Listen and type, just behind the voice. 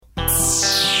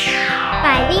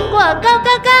Bilingual Go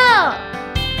Go Go！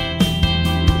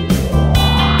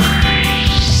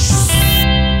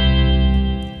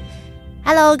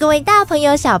 Hello， 各位大朋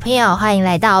友、小朋友，欢迎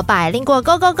来到Bilingual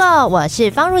Go Go Go！ 我是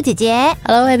芳如姐姐。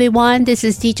Hello everyone, this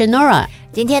is Teacher Nora。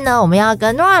今天呢，我们要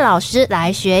跟 Nora 老师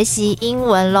来学习英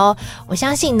文咯。我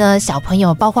相信呢，小朋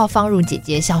友包括芳如姐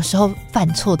姐小时候犯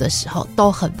错的时候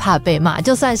都很怕被骂，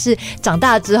就算是长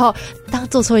大之后当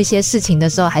做错一些事情的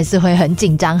时候还是会很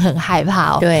紧张很害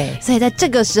怕哦。对，所以在这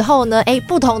个时候呢，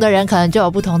不同的人可能就有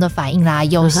不同的反应啦。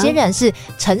有些人是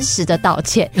诚实的道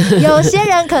歉，有些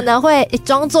人可能会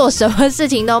装作什么事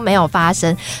情都没有发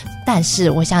生。但是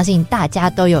我相信大家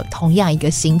都有同样一个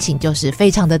心情，就是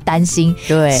非常的担心，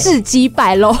对，事迹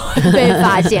败露被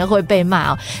发现会被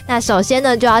骂哦。那首先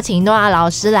呢，就要请诺拉老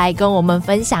师来跟我们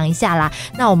分享一下啦。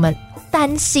那我们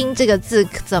担心这个字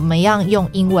怎么样用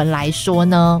英文来说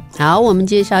呢？好，我们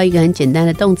介绍一个很简单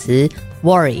的动词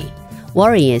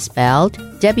worry。Worry is spelled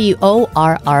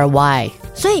W-O-R-R-Y。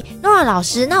所以 Nora 老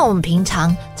师，那我们平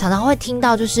常会听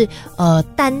到就是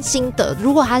担心的，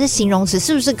如果它是形容词，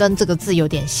是不是跟这个字有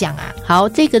点像啊？好，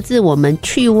这个字我们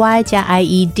去 y 加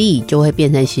ied 就会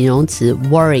变成形容词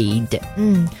worried。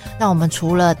那我们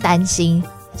除了担心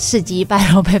事迹败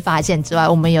露被发现之外，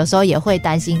我们有时候也会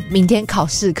担心明天考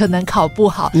试可能考不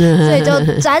好，所以就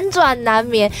辗转难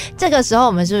眠。这个时候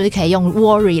我们是不是可以用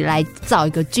worry 来造一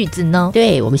个句子呢？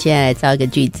对，我们现在来造一个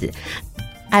句子。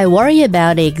I worry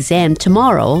about the exam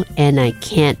tomorrow and I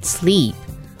can't sleep.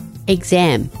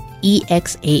 Exam,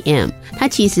 E-X-A-M 它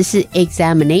其实是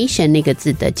examination 那个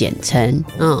字的简称。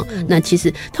那其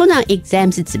实通常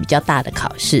exam 是指比较大的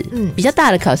考试，比较大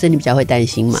的考试你比较会担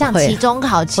心嘛，像期中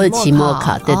考、或者期末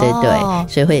考，对对对，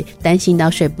所以会担心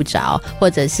到睡不着，或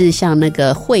者是像那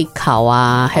个会考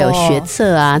啊，还有学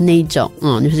测啊那一种，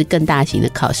就是更大型的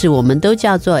考试，我们都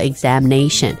叫做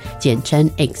examination， 简称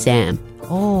exam。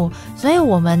所以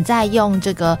我们在用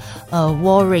这个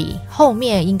worry 后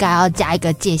面应该要加一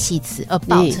个介系词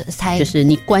about， 才就是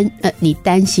你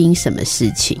担心什么事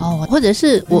情，或者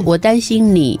是我担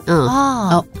心你，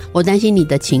我担心你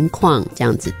的情况，这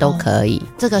样子都可以。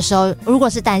这个时候如果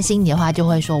是担心你的话，就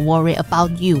会说 worry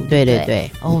about you。对对对，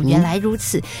原来如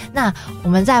此。那我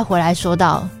们再回来说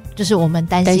到。就是我们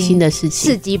担心的事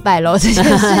情，事迹败露这件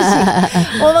事情，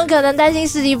我们可能担心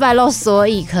事迹败露，所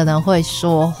以可能会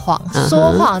说谎。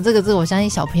说谎这个字，我相信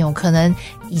小朋友可能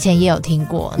以前也有听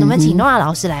过。那么，请诺拉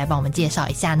老师来帮我们介绍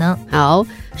一下呢？好，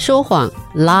说谎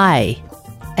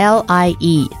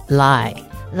lie，L-I-E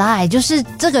lie， 就是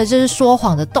这个就是说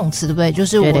谎的动词，对不对？就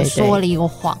是我说了一个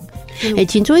谎。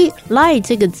请注意 lie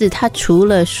这个字，它除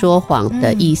了说谎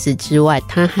的意思之外，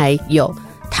它还有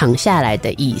躺下来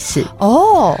的意思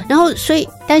然后所以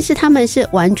但是他们是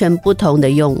完全不同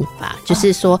的用法，就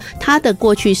是说它的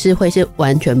过去式会是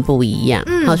完全不一样。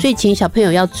好，所以请小朋友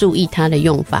要注意它的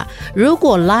用法。如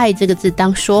果 lie 这个字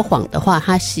当说谎的话，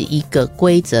它是一个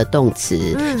规则动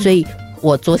词，所以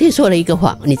我昨天说了一个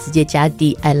谎，你直接加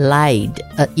D I lied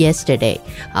yesterday。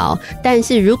 好，但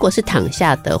是如果是躺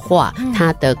下的话，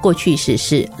它的过去式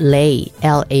是 lay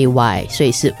L-A-Y， 所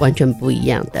以是完全不一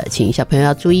样的，请小朋友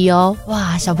要注意哦。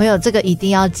哇，小朋友这个一定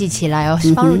要记起来哦。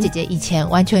芳如姐姐以前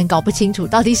完全搞不清楚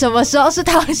到底什么时候是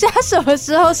躺下，什么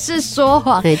时候是说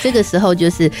谎。这个时候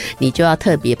就是你就要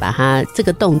特别把它这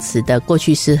个动词的过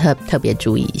去式特别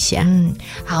注意一下。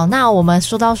好，那我们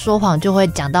说到说谎就会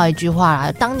讲到一句话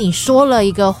啦，当你说了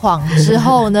一个谎之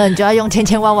后呢，你就要用千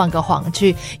千万万个谎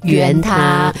去圆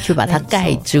它，去把它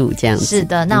盖住，这样子。是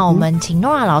的，那我们请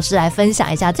Nora 老师来分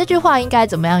享一下这句话应该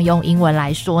怎么样用英文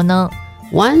来说呢？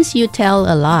 Once you tell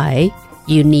a lie,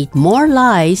 you need more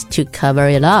lies to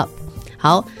cover it up。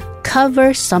 好，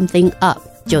 cover something up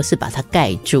就是把它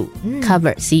盖住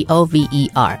，cover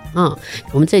C-O-V-E-R。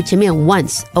我们这前面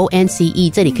once O-N-C-E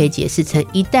这里可以解释成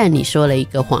一旦你说了一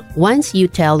个谎， Once you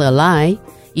tell a lie,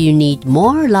 you need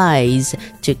more lies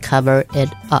to cover it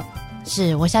up。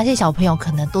是，我相信小朋友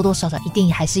可能多多少少一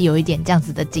定还是有一点这样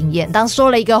子的经验，当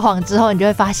说了一个谎之后，你就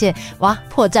会发现哇，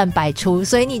破绽百出，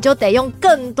所以你就得用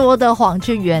更多的谎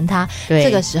去圆它。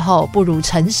这个时候不如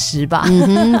诚实吧。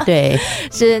对，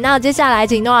是。那接下来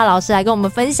请诺拉老师来跟我们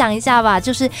分享一下吧，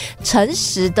就是诚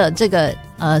实的这个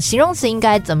形容词应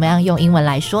该怎么样用英文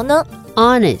来说呢？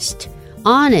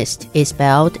 Honest is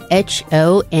spelled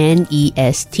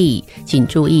H-O-N-E-S-T。 请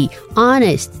注意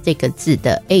honest 这个字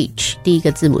的 H 第一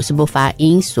个字母是不发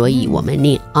音，所以我们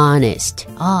念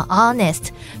honest。honest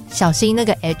小心那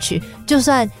个 H， 就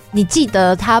算你记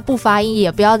得它不发音，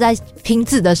也不要在拼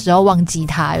字的时候忘记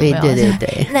它，有没有？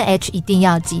对，那 H 一定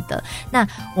要记得。那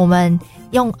我们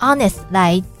用 honest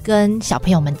来跟小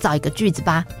朋友们造一个句子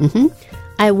吧。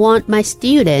I want my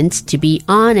students to be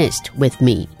honest with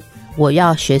me。我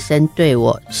要学生对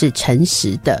我是诚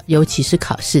实的，尤其是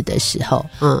考试的时候。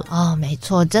没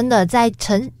错，真的在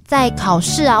考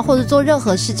试啊，或者做任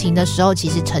何事情的时候，其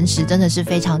实诚实真的是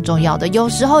非常重要的。有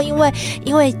时候因为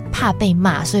怕被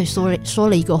骂，所以说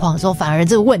了一个谎之后，反而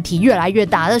这个问题越来越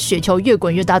大，那雪球越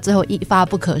滚越大，最后一发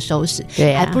不可收拾。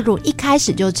对啊，还不如一开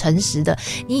始就诚实的，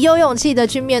你有勇气的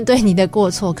去面对你的过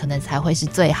错，可能才会是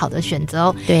最好的选择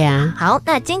哦。对啊。好，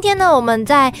那今天呢，我们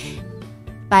在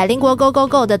Bilingual Go Go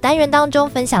Go 的单元当中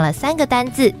分享了3个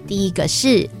单字，第一个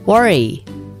是 worry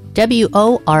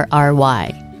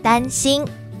W-O-R-R-Y 担心，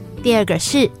第二个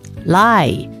是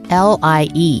lie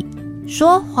L-I-E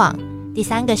说谎，第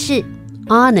三个是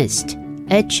honest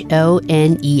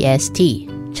H-O-N-E-S-T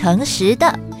诚实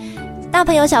的。大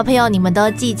朋友小朋友，你们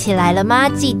都记起来了吗？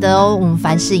记得哦，我们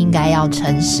凡事应该要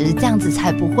诚实，这样子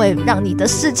才不会让你的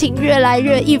事情越来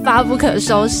越一发不可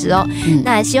收拾哦。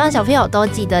那希望小朋友都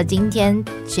记得今天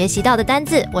学习到的单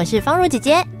字。我是方如姐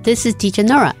姐 This is Teacher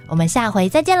Nora， 我们下回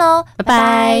再见咯，拜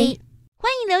拜。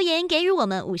欢迎留言给予我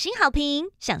们5星好评。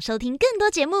想收听更多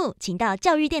节目，请到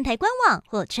教育电台官网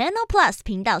或 Channel Plus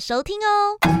频道收听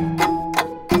哦。